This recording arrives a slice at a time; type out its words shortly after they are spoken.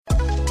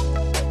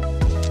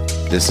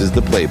This is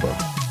The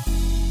Playbook.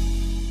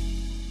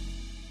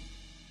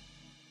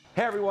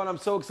 Hey everyone, I'm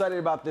so excited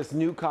about this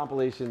new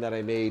compilation that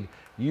I made.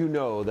 You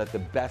know that the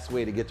best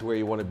way to get to where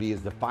you want to be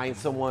is to find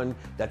someone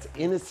that's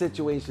in a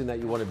situation that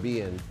you want to be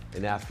in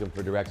and ask them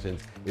for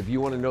directions. If you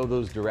want to know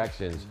those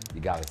directions,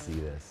 you got to see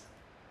this.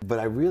 But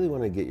I really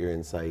want to get your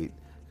insight.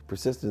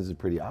 Persistence is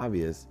pretty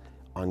obvious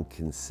on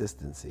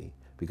consistency,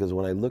 because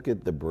when I look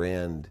at the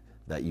brand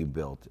that you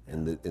built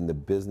and in the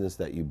business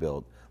that you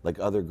built, like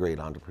other great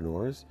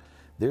entrepreneurs,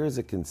 there is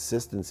a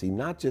consistency,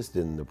 not just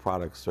in the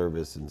product,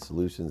 service, and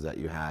solutions that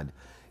you had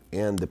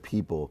and the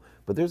people,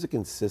 but there's a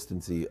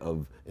consistency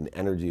of an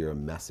energy or a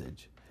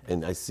message.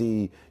 And I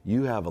see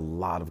you have a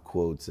lot of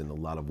quotes and a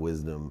lot of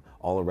wisdom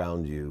all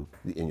around you,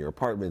 in your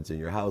apartments, in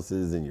your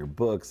houses, in your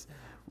books.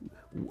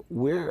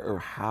 Where or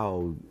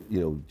how,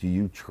 do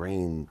you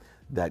train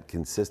that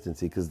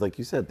consistency? Because like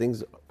you said,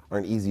 things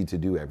aren't easy to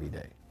do every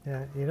day.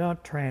 Yeah, you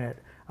don't train it.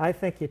 I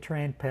think you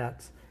train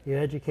pets. You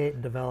educate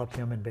and develop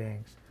human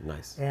beings.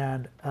 Nice.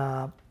 And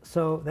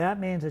so that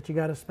means that you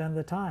got to spend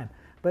the time.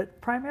 But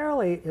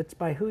primarily, it's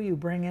by who you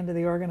bring into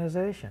the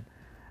organization.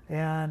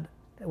 And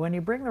when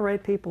you bring the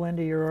right people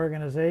into your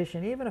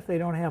organization, even if they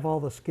don't have all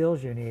the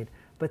skills you need,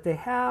 but they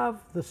have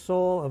the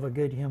soul of a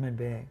good human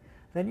being,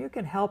 then you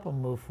can help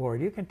them move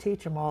forward. You can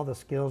teach them all the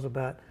skills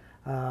about,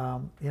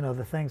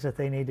 the things that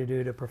they need to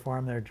do to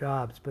perform their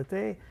jobs. But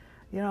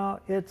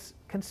it's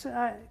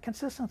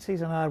consistency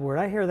is an odd word.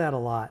 I hear that a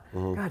lot.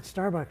 Mm-hmm. God,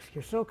 Starbucks,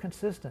 you're so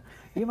consistent.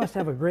 You must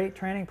have a great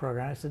training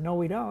program. I said, no,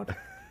 we don't.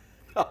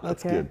 Oh,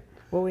 that's good.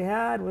 What we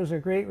had was a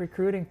great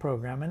recruiting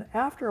program, and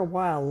after a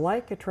while,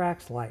 like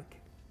attracts like,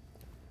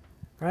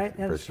 right?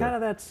 And it's kind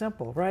of that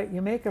simple, right?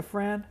 You make a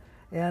friend,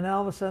 and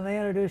all of a sudden they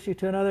introduce you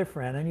to another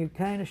friend, and you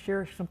kind of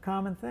share some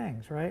common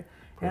things, right?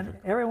 Perfect.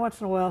 And every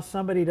once in a while,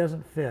 somebody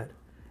doesn't fit,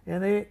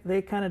 and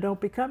they kind of don't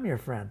become your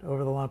friend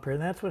over the long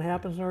period. And that's what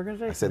happens in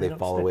organizations. I say they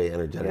fall away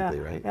energetically,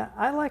 right? Yeah,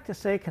 I like to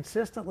say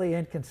consistently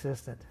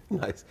inconsistent.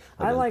 Nice.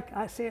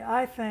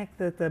 I think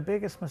that the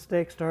biggest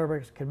mistake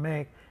Starbucks can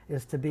make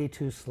is to be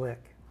too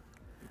slick.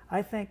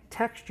 I think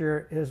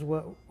texture is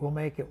what will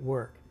make it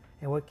work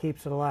and what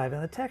keeps it alive.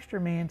 And the texture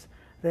means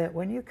that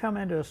when you come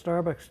into a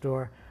Starbucks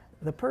store,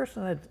 the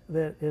person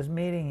that is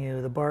meeting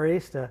you, the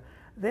barista,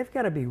 they've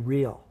got to be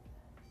real.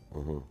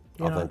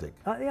 Mm-hmm. Authentic.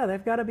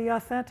 They've got to be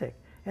authentic.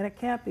 And it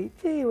can't be,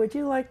 gee, would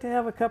you like to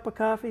have a cup of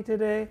coffee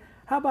today?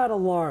 How about a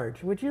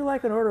large? Would you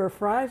like an order of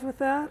fries with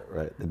that?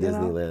 Right, the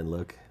Disneyland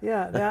look.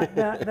 Yeah,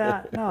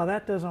 no,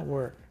 that doesn't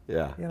work.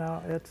 Yeah.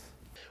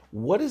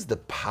 What is the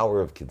power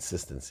of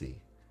consistency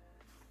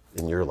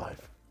in your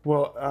life?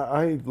 Well,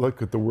 I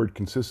look at the word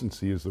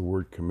consistency as the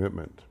word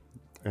commitment,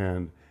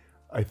 and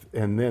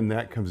then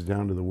that comes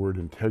down to the word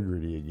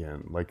integrity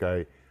again. Like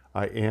I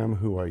am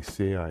who I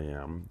say I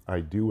am.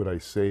 I do what I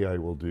say I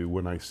will do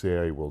when I say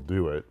I will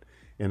do it,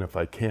 and if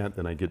I can't,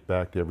 then I get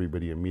back to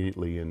everybody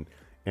immediately and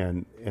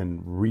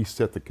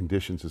reset the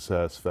conditions of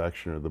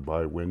satisfaction or the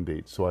buy-win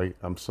date. So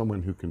I'm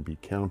someone who can be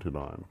counted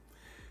on.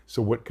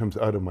 So what comes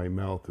out of my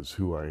mouth is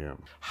who I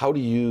am. How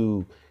do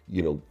you,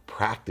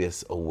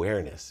 practice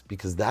awareness?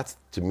 Because that's,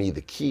 to me,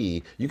 the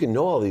key. You can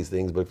know all these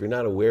things, but if you're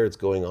not aware it's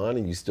going on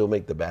and you still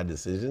make the bad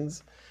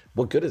decisions,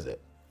 what good is it?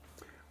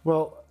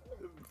 Well,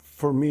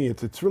 for me,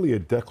 it's really a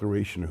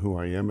declaration of who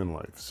I am in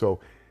life. So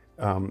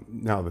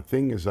now the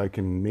thing is, I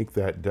can make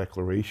that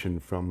declaration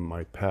from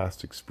my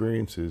past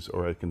experiences,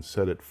 or I can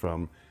set it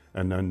from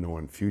an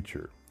unknown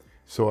future.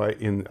 So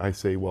I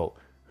say, well,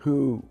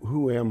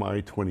 who am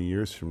I 20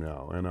 years from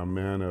now? And I'm a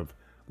man of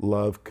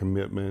love,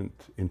 commitment,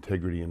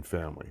 integrity, and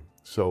family.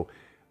 So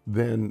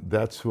then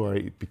that's who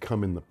I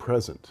become in the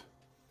present.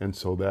 And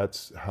so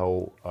that's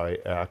how I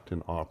act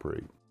and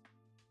operate.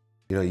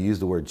 You use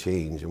the word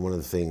change, and one of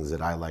the things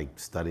that I like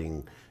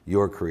studying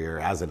your career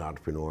as an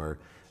entrepreneur,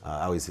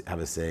 I always have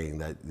a saying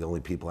that the only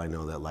people I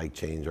know that like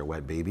change are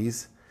wet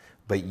babies,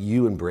 but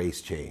you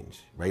embrace change,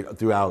 right?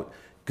 Throughout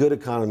good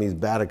economies,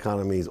 bad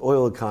economies,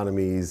 oil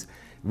economies,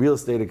 real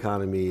estate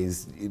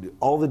economies,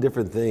 all the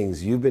different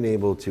things, you've been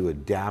able to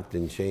adapt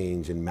and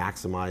change and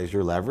maximize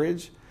your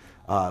leverage,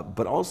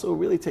 but also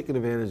really taking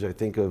advantage, I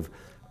think, of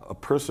a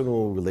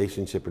personal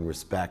relationship and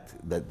respect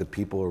that the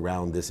people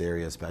around this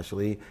area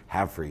especially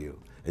have for you.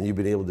 And you've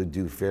been able to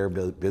do fair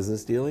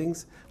business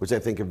dealings, which I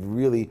think have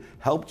really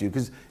helped you,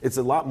 because it's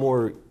a lot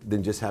more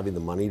than just having the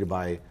money to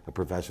buy a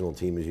professional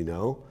team, as you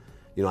know.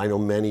 I know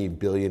many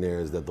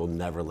billionaires that they'll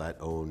never let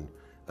own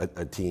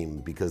a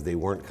team because they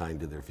weren't kind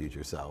to their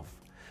future self.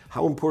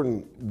 How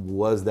important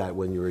was that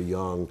when you were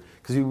young?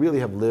 Because you really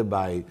have lived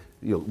by,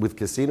 with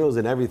casinos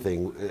and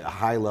everything, a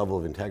high level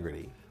of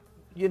integrity.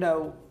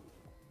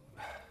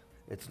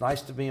 It's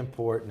nice to be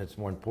important. It's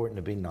more important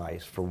to be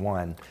nice, for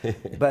one.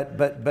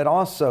 but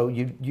also,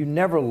 you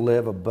never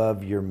live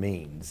above your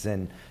means.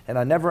 And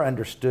I never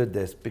understood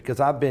this,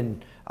 because I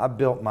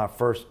built my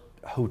first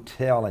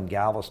hotel in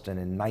Galveston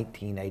in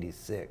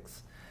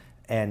 1986.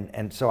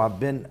 And so I've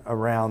been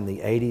around the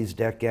 80s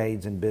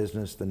decades in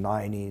business, the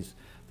 90s,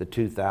 the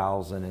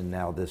 2000, and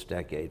now this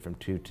decade, from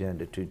 210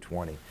 to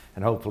 220,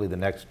 and hopefully the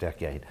next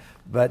decade.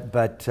 But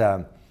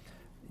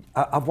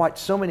I've watched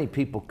so many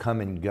people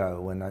come and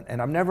go,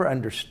 and I've never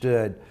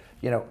understood,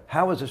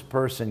 how is this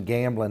person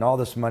gambling all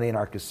this money in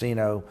our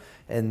casino,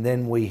 and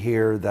then we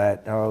hear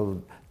that,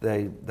 oh,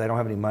 they don't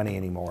have any money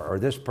anymore, or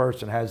this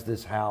person has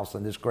this house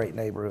in this great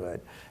neighborhood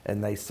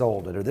and they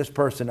sold it, or this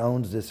person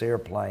owns this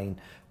airplane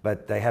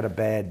but they had a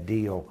bad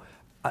deal.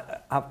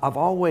 I've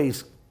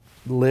always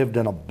lived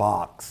in a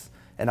box,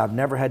 and I've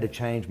never had to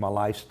change my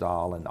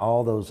lifestyle and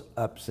all those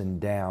ups and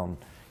down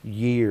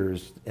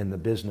years in the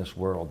business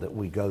world that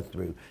we go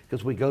through,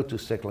 because we go through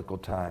cyclical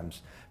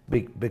times.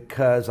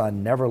 Because I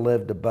never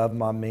lived above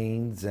my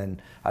means,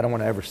 and I don't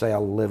want to ever say I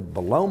lived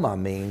below my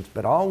means,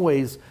 but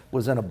always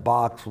was in a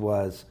box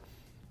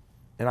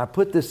and I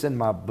put this in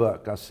my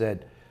book. I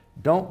said,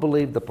 don't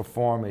believe the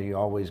performer you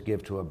always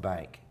give to a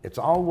bank. It's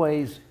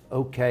always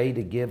okay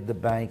to give the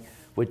bank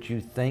what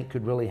you think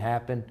could really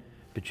happen,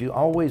 but you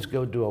always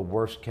go to a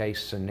worst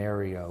case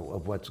scenario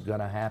of what's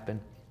gonna happen,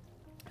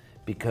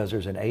 because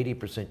there's an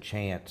 80%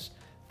 chance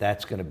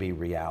that's gonna be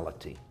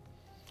reality.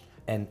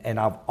 And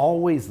I've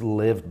always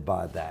lived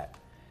by that.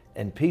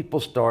 And people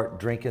start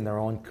drinking their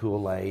own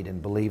Kool-Aid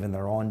and believing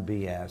their own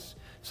BS,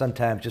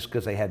 sometimes just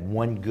because they had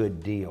one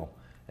good deal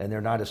and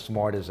they're not as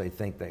smart as they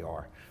think they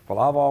are. Well,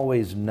 I've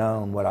always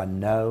known what I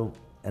know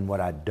and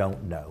what I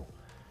don't know.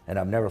 And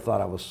I've never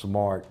thought I was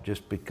smart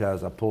just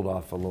because I pulled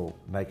off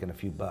making a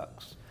few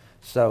bucks.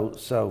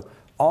 So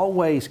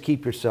always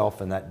keep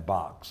yourself in that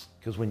box,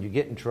 because when you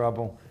get in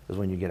trouble is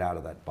when you get out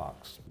of that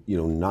box.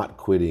 Not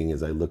quitting,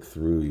 as I look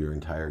through your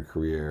entire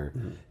career,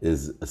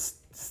 is a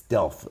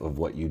stealth of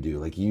what you do.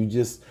 Like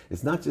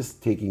it's not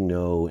just taking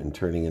no and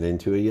turning it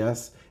into a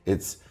yes.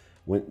 It's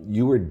when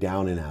you were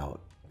down and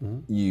out,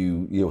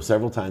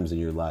 several times in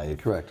your life.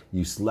 Correct.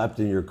 You slept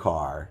in your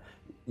car.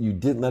 You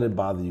didn't let it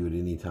bother you at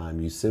any time.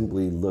 You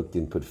simply looked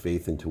and put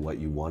faith into what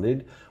you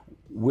wanted.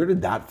 Where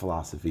did that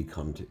philosophy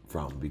come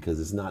from? Because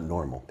it's not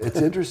normal. It's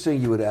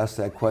interesting you would ask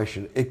that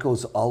question. It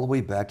goes all the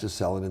way back to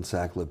selling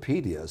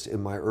encyclopedias.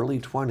 In my early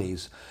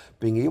 20s,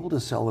 being able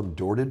to sell them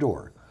door to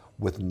door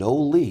with no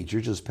leads,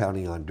 you're just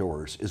pounding on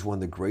doors, is one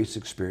of the greatest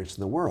experiences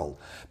in the world.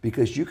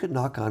 Because you can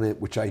knock on it,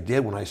 which I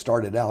did when I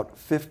started out,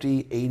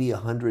 50, 80,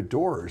 100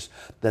 doors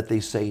that they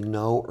say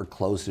no or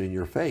close it in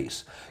your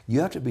face.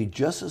 You have to be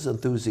just as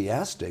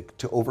enthusiastic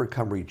to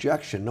overcome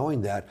rejection,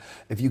 knowing that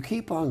if you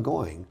keep on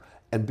going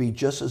and be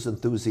just as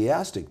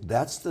enthusiastic,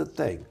 that's the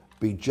thing.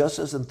 Be just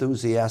as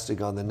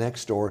enthusiastic on the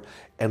next door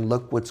and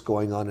look what's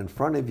going on in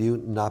front of you,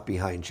 not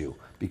behind you,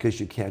 because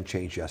you can't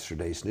change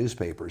yesterday's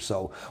newspaper.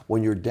 So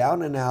when you're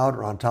down and out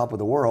or on top of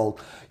the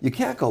world, you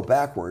can't go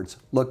backwards.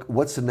 Look,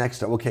 what's the next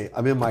step? Okay,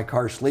 I'm in my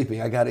car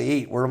sleeping. I got to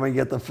eat. Where am I going to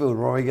get the food?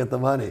 Where am I going to get the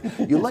money?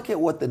 You look at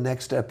what the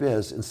next step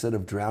is instead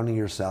of drowning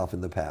yourself in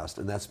the past.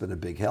 And that's been a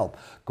big help,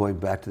 going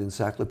back to the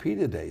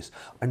encyclopedia days.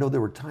 I know there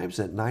were times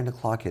at 9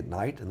 o'clock at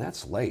night, and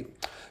that's late.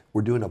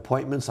 We're doing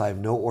appointments. I have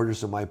no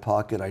orders in my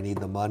pocket. I need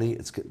the money.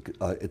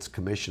 It's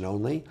commission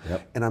only.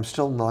 Yep. And I'm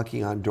still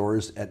knocking on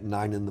doors at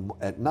 9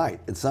 at night.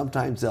 And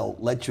sometimes they'll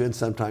let you in,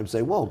 sometimes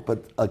they won't.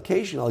 But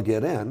occasionally I'll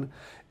get in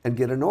and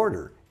get an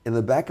order. In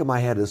the back of my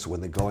head is, when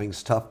the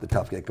going's tough, the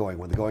tough get going.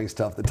 When the going's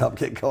tough, the tough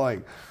get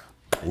going.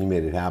 And you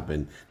made it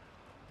happen.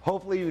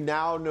 Hopefully you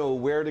now know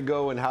where to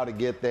go and how to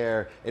get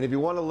there. And if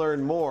you want to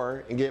learn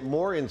more and get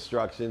more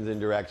instructions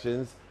and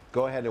directions,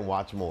 go ahead and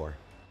watch more.